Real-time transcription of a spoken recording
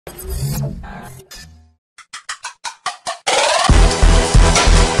Hey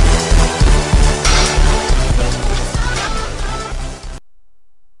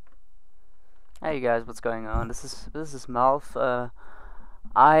guys, what's going on? This is Mêlf.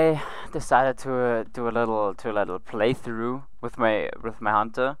 I decided to do a little playthrough with my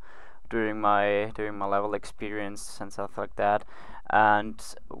hunter during my level experience and stuff like that. And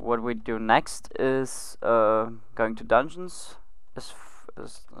what we do next is going to dungeons, as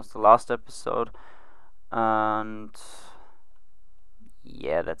the last episode, and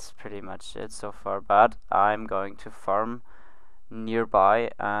yeah, that's pretty much it so far. But I'm going to farm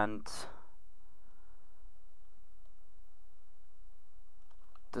nearby, and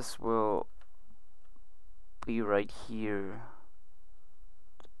this will be right here.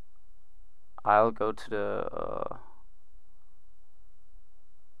 I'll go to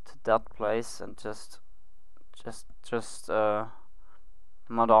that place and just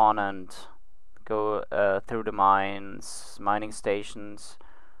mod on and go through the mining stations.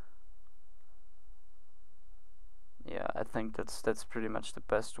 Yeah, I think that's pretty much the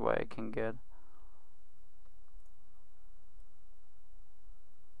best way I can get.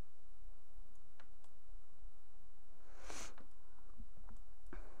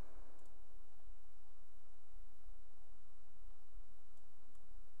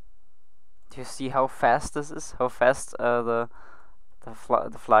 Do you see how fast this is? How fast the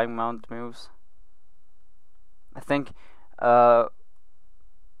flying mount moves? I think on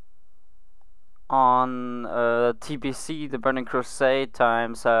TBC, the Burning Crusade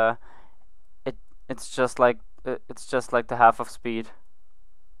times, it's just like the half of speed.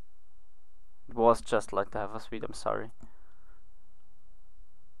 It was just like the half of speed. I'm sorry.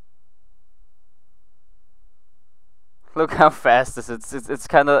 Look how fast this is. It's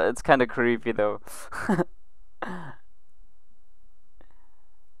kind of creepy though.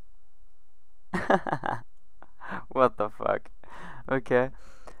 What the fuck? Okay.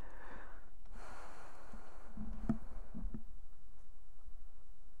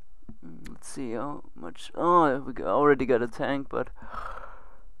 Let's see how much. Oh, we already got a tank, but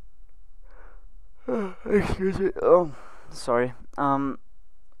excuse me. Oh, sorry. But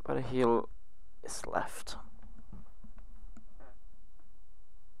a heal is left.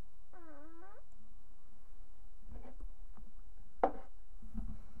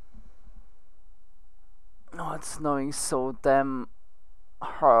 Oh, it's snowing so damn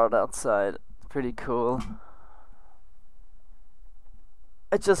hard outside. Pretty cool.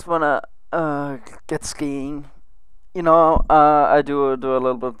 I just wanna get skiing. You know, I do a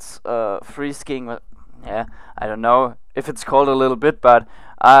little bit free skiing. But yeah, I don't know if it's called a little bit, but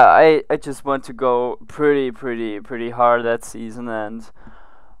I just want to go pretty hard that season and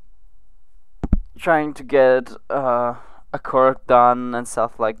trying to get a cork done and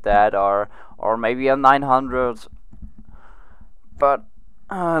stuff like that, or maybe a 900. But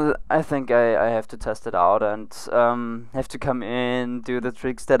I think I have to test it out and have to come in, do the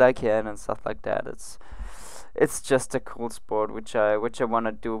tricks that I can and stuff like that. It's just a cool sport which I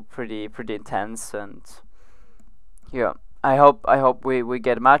wanna do pretty intense, and yeah, I hope we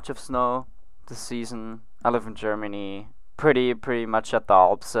get much of snow this season. I live in Germany, pretty much at the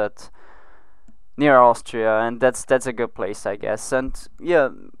Alps, near Austria, and that's a good place, I guess. And yeah,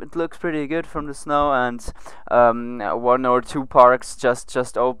 it looks pretty good from the snow, and one or two parks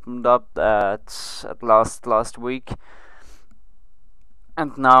just opened up at last week.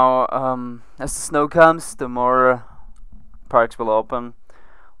 And now, as the snow comes, the more parks will open.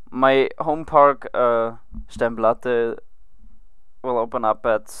 My home park, Steinplatte, will open up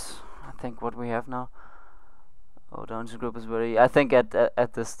at, I think, what we have now. Oh, Dungeon Group is very. I think at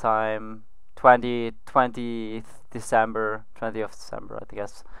this time, 20th December, I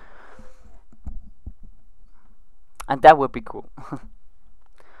guess. And that would be cool.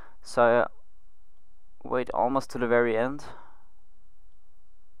 So wait almost to the very end.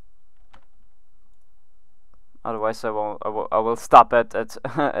 Otherwise, I will stop at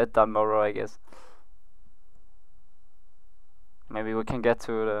at tomorrow, I guess. Maybe we can get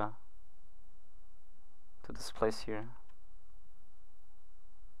to this place here.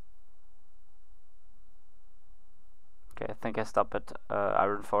 Okay, I think I stop at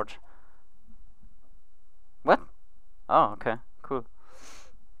Iron Forge. What? Oh, okay, cool.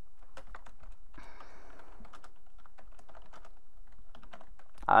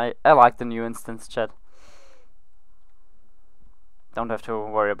 I like the new instance, chat. Don't have to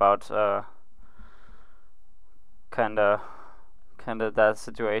worry about kinda that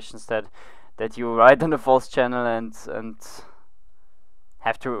situations that you write on the false channel and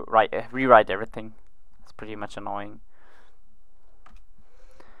have to rewrite everything. It's pretty much annoying.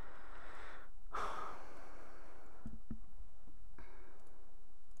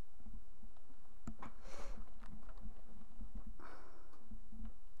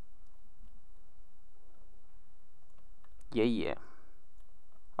 Yeah, yeah.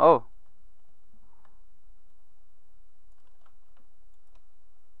 Oh.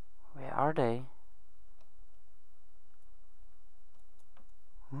 Where are they?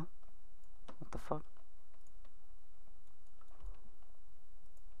 Huh? What the fuck?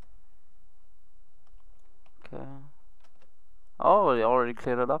 Okay. Oh, they already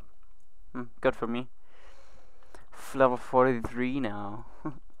cleared it up. Good for me. Level 43 now.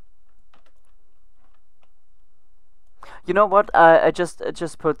 You know what? I just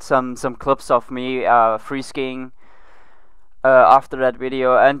put some clips of me free skiing after that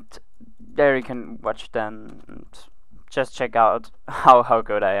video, and there you can watch them and just check out how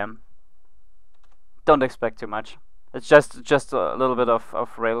good I am. Don't expect too much. It's just a little bit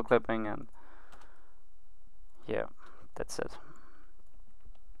of rail clipping, and yeah, that's it.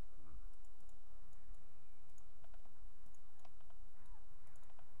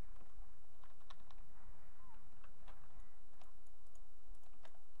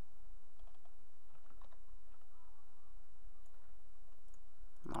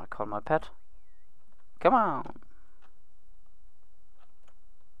 I call my pet. Come on.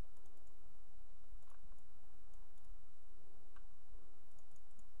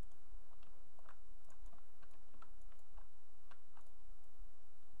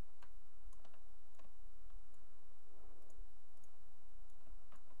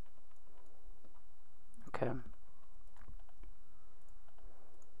 Okay.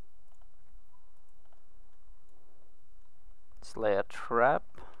 Let's lay a trap.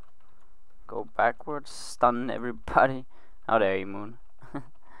 Go backwards. Stun everybody. Oh, there you, Moon.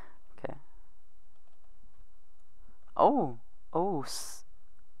 Okay. Oh. Oh.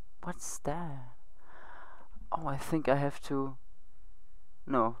 What's that? Oh, I think I have to...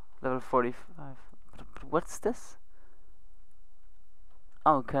 No. Level 45. What's this?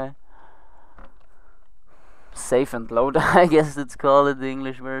 Okay. Save and load, I guess it's called in the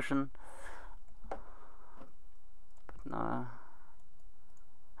English version. But no.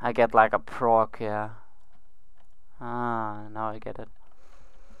 I get like a proc, yeah. Ah, now I get it.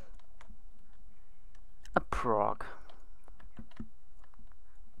 A proc.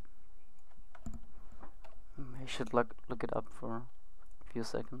 I should look it up for a few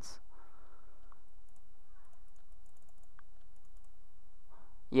seconds.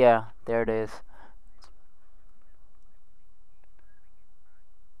 Yeah, there it is.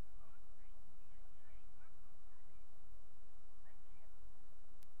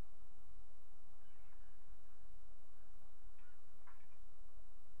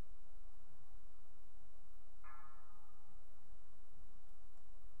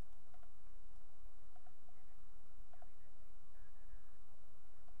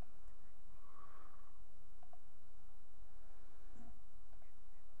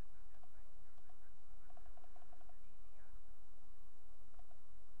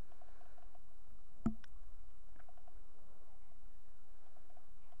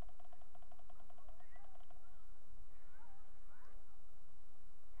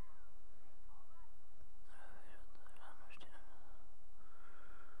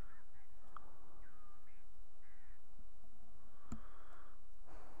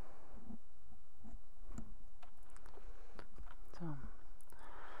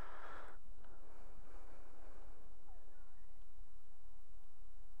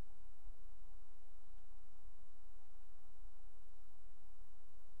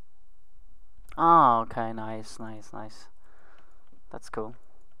 Oh, okay, nice. That's cool.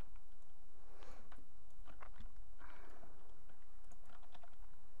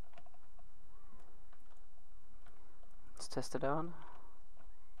 Let's test it out.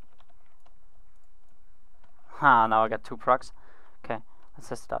 Now I got 2 procs. Okay, let's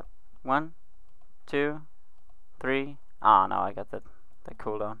test it out. 1, 2, 3. Now I got the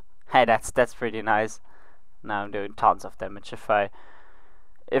cooldown. Hey, that's pretty nice. Now I'm doing tons of damage if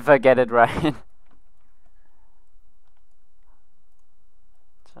I get it right.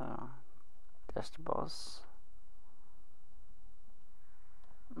 So, there's the boss.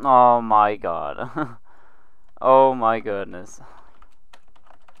 Oh my god. Oh my goodness.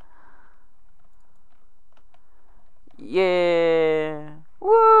 Yeah.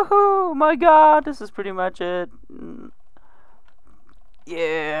 Woohoo! My god, this is pretty much it.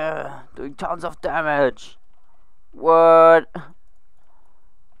 Yeah, doing tons of damage. What?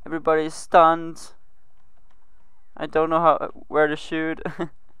 Everybody's stunned. I don't know where to shoot.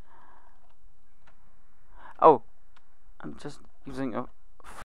 Oh, I'm just using a